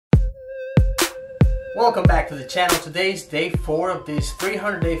Welcome back to the channel. Today's day 4 of this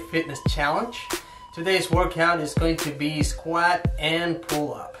 300-day fitness challenge. Today's workout is going to be squat and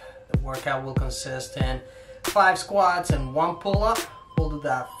pull-up. The workout will consist in 5 squats and 1 pull-up. We'll do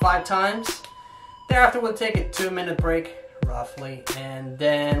that 5 times. Thereafter we'll take a 2-minute break roughly, and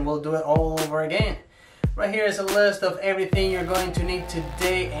then we'll do it all over again. Right here is a list of everything you're going to need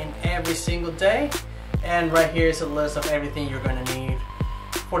today and every single day. And right here is a list of everything you're going to need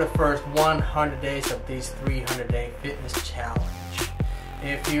for the first 100 days of this 300-day fitness challenge.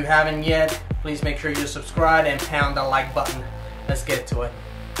 If you haven't yet, please make sure you subscribe and pound that like button. Let's get to it.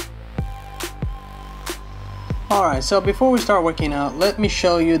 Alright, so before we start working out, let me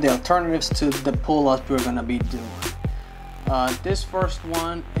show you the alternatives to the pull-ups we're going to be doing. This first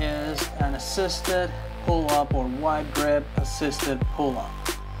one is an assisted pull-up or wide grip assisted pull-up.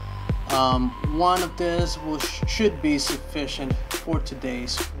 One of this should be sufficient for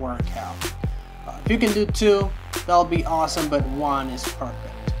today's workout. If you can do 2, that'll be awesome, but 1 is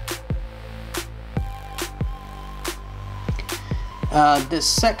perfect. This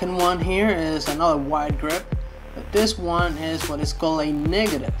second one here is another wide grip, but this one is what is called a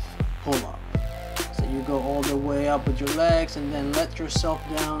negative pull-up. So you go all the way up with your legs and then let yourself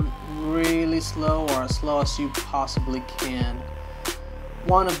down really slow, or as slow as you possibly can.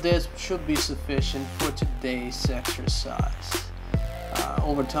 One of this should be sufficient for today's exercise.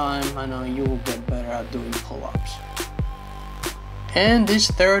 Over time, I know you will get better at doing pull-ups. And this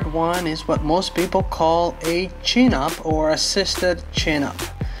third one is what most people call a chin-up or assisted chin-up.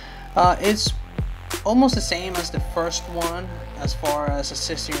 It's almost the same as the first one as far as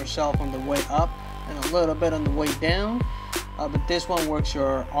assisting yourself on the way up and a little bit on the way down. But this one works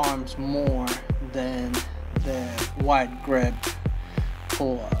your arms more than the wide grip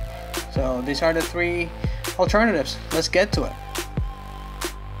pull-up. So these are the 3 alternatives. Let's get to it.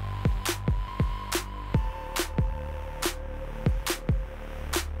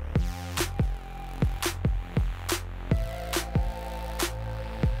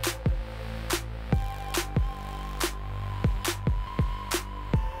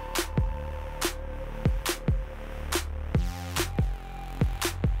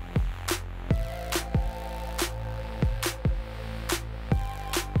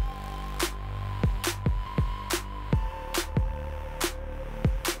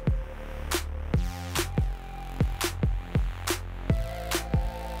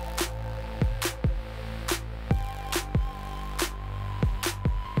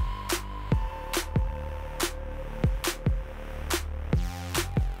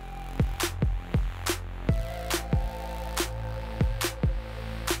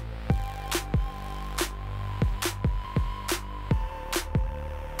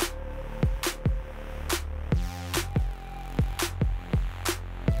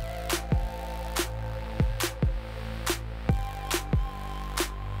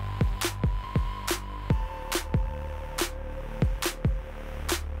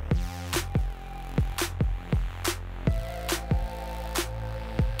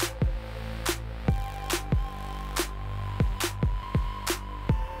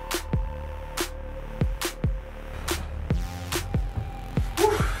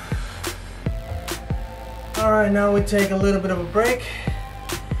 Alright, now we take a little bit of a break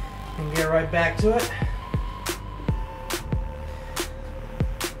and get right back to it.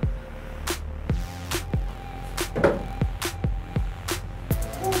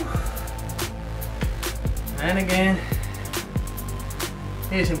 And again,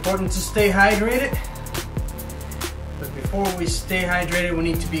 it is important to stay hydrated. But before we stay hydrated, we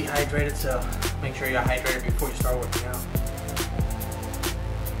need to be hydrated, so make sure you're hydrated before you start working out.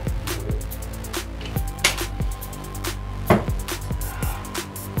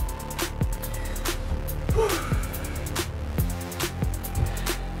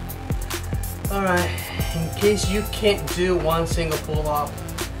 Alright, in case you can't do one single pull-up,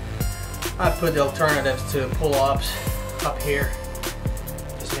 I put the alternatives to pull-ups up here.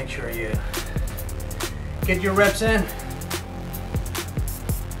 Just make sure you get your reps in.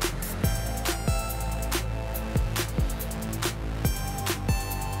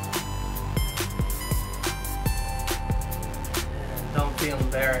 And don't feel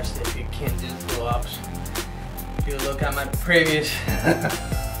embarrassed if you can't do pull-ups. If you look at my previous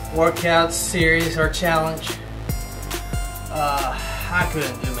workout series or challenge, I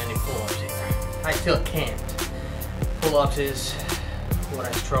couldn't do many pull-ups here. I still can't. Pull-ups is what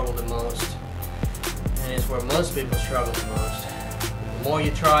I struggle the most, and it's where most people struggle the most. The more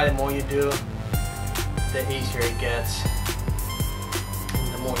you try, the more you do, the easier it gets,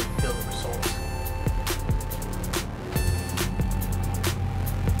 and the more you feel the results.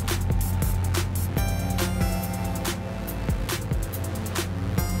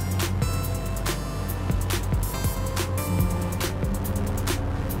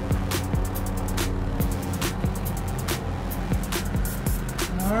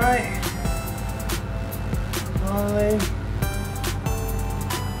 Only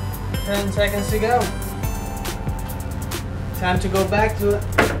 10 seconds to go. Time to go back to it.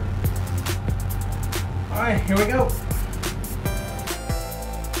 Alright, here we go.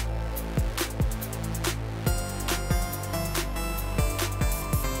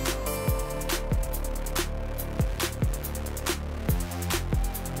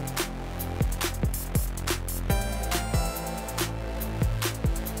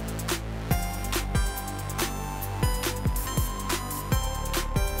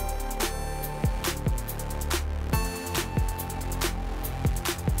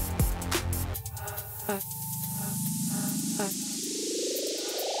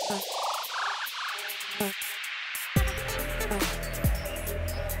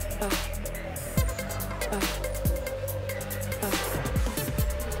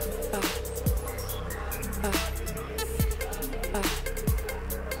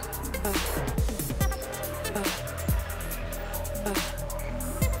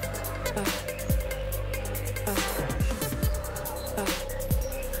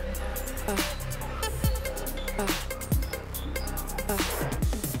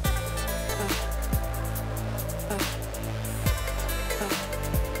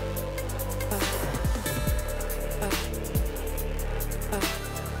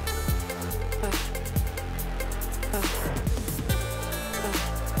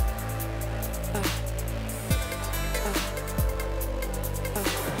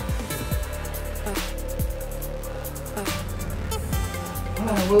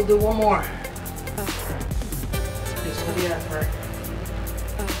 We'll do one more. Just for the effort.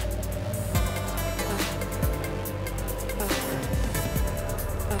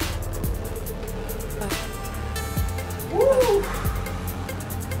 Woo!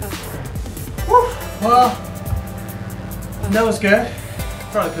 Woo! Well, that was good.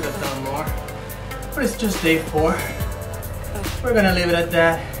 Probably could have done more, but it's just day 4. We're gonna leave it at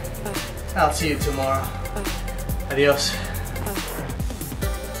that. I'll see you tomorrow. Adios.